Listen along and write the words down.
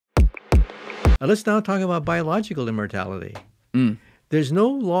Let's now talk about biological immortality. There's no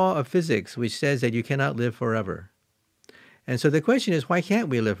law of physics which says that you cannot live forever. And so the question is, why can't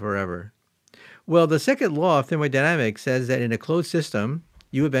we live forever? Well, the second law of thermodynamics says that in a closed system,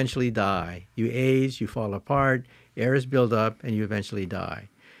 you eventually die. You age, you fall apart, errors build up, and you eventually die.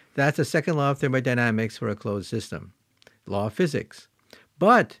 That's the second law of thermodynamics for a closed system, law of physics.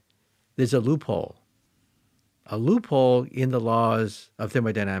 But there's a loophole in the laws of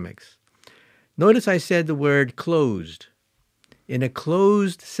thermodynamics. Notice I said the word closed. In a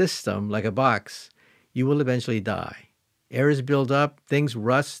closed system, like a box, you will eventually die. Errors build up, things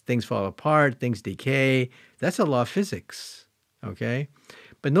rust, things fall apart, things decay. That's a law of physics, okay?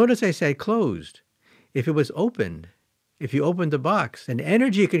 But notice I said closed. If it was opened, if you opened the box and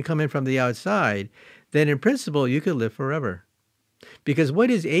energy could come in from the outside, then in principle you could live forever. Because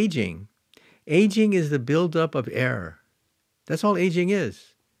what is aging? Aging is the buildup of air. That's all aging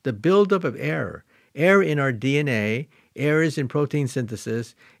is, the buildup of air. Air in our DNA, errors in protein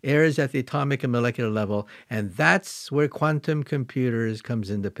synthesis, errors at the atomic and molecular level, and that's where quantum computers comes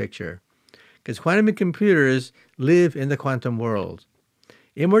into picture. Because quantum computers live in the quantum world.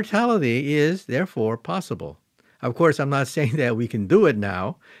 Immortality is, therefore, possible. Of course, I'm not saying that we can do it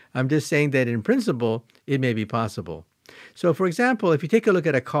now. I'm just saying that in principle, it may be possible. So, for example, if you take a look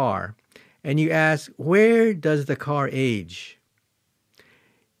at a car and you ask, where does the car age?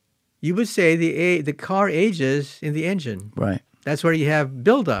 You would say the car ages in the engine. Right. That's where you have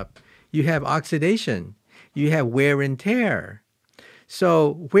buildup. You have oxidation. You have wear and tear.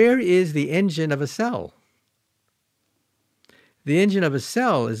 So where is the engine of a cell? The engine of a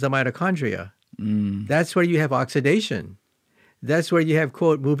cell is the mitochondria. That's where you have oxidation. That's where you have,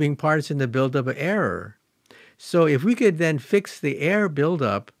 quote, moving parts in the buildup of air. So if we could then fix the air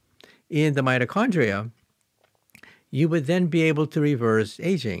buildup in the mitochondria, you would then be able to reverse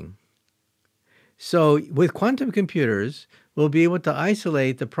aging. So with quantum computers, we'll be able to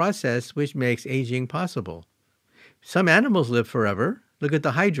isolate the process which makes aging possible. Some animals live forever. Look at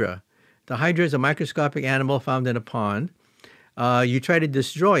the hydra. The hydra is a microscopic animal found in a pond. You try to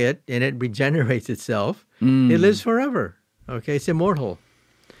destroy it, and it regenerates itself. It lives forever. Okay, it's immortal.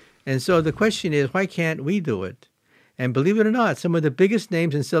 And so the question is, why can't we do it? And believe it or not, some of the biggest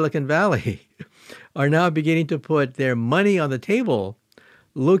names in Silicon Valley are now beginning to put their money on the table,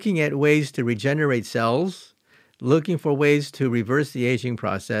 looking at ways to regenerate cells, looking for ways to reverse the aging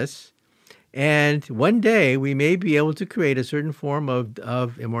process. And one day we may be able to create a certain form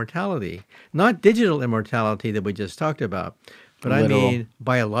of immortality. Not digital immortality that we just talked about, but I mean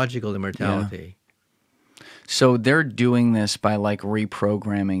biological immortality. Yeah. So they're doing this by like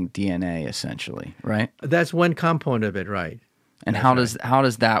reprogramming DNA essentially, right? That's one component of it, right? And how does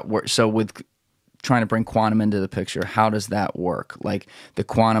that work? So with trying to bring quantum into the picture, how does that work? Like the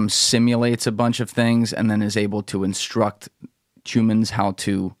quantum simulates a bunch of things and then is able to instruct humans how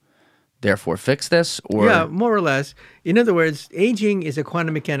to therefore fix this? Or yeah, more or less. In other words, aging is a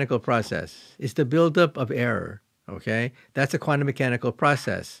quantum mechanical process. It's the buildup of error, okay? That's a quantum mechanical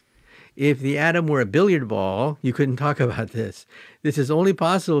process. If the atom were a billiard ball, you couldn't talk about this. This is only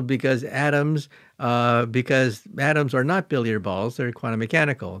possible because atoms are not billiard balls. They're quantum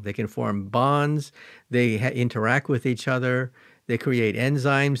mechanical. They can form bonds. They interact with each other. They create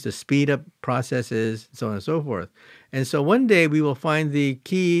enzymes to speed up processes, so on and so forth. And so one day we will find the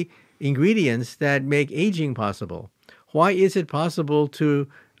key ingredients that make aging possible. Why is it possible to,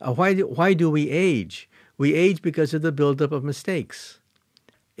 why do we age? We age because of the buildup of mistakes.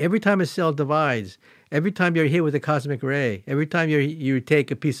 Every time a cell divides, every time you're hit with a cosmic ray, every time you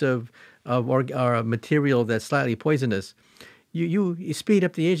take a piece of or a material that's slightly poisonous, you speed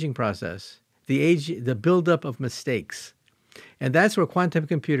up the aging process, the buildup of mistakes. And that's where quantum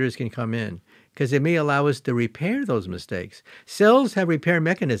computers can come in, because it may allow us to repair those mistakes. Cells have repair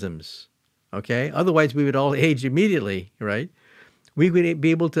mechanisms, okay? Otherwise, we would all age immediately, right? We would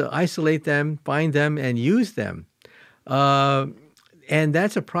be able to isolate them, find them, and use them. And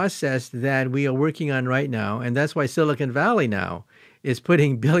that's a process that we are working on right now, and that's why Silicon Valley now is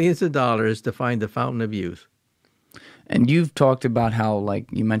putting billions of dollars to find the fountain of youth. And you've talked about how, like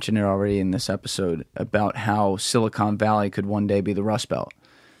you mentioned it already in this episode, about how Silicon Valley could one day be the Rust Belt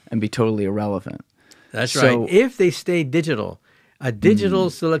and be totally irrelevant. That's right. If they stay digital, a digital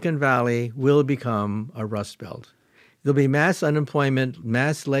Silicon Valley will become a Rust Belt. There'll be mass unemployment,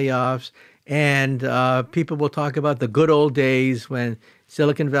 mass layoffs, and people will talk about the good old days when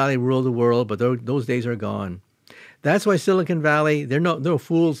Silicon Valley ruled the world, but those days are gone. That's why Silicon Valley, there are no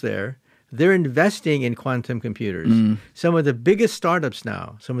fools there. they're investing in quantum computers. Some of the biggest startups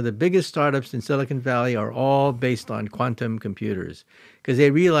now, some of the biggest startups in Silicon Valley are all based on quantum computers because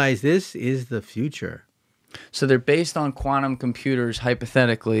they realize this is the future. So they're based on quantum computers,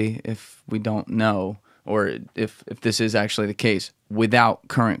 hypothetically, if we don't know, or if this is actually the case, without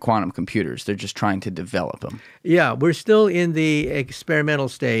current quantum computers. They're just trying to develop them. Yeah, we're still in the experimental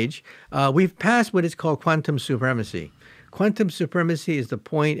stage. We've passed what is called quantum supremacy. Quantum supremacy is the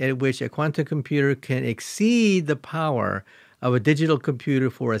point at which a quantum computer can exceed the power of a digital computer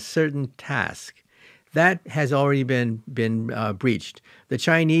for a certain task. That has already been breached. The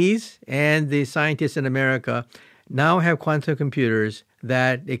Chinese and the scientists in America now have quantum computers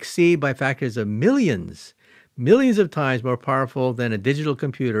that exceed by factors of millions of times more powerful than a digital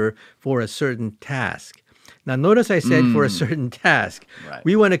computer for a certain task. Now, notice I said for a certain task. Right.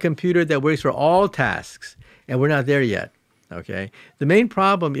 We want a computer that works for all tasks, and we're not there yet. Okay. The main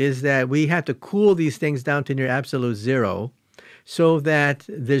problem is that we have to cool these things down to near absolute zero, so that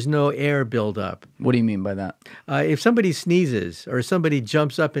there's no air buildup. What do you mean by that? If somebody sneezes or somebody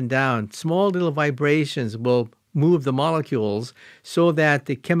jumps up and down, small little vibrations will move the molecules so that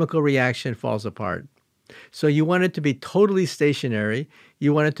the chemical reaction falls apart. So you want it to be totally stationary.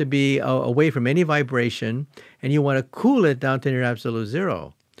 You want it to be away from any vibration, and you want to cool it down to near absolute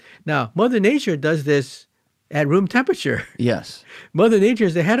zero. Now, Mother Nature does this at room temperature. Yes. Mother Nature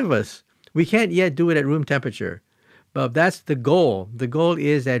is ahead of us. We can't yet do it at room temperature. But that's the goal. The goal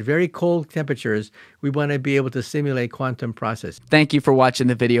is at very cold temperatures, we want to be able to simulate quantum process. Thank you for watching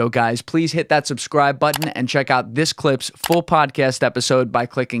the video, guys. Please hit that subscribe button and check out this clip's full podcast episode by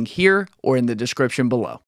clicking here or in the description below.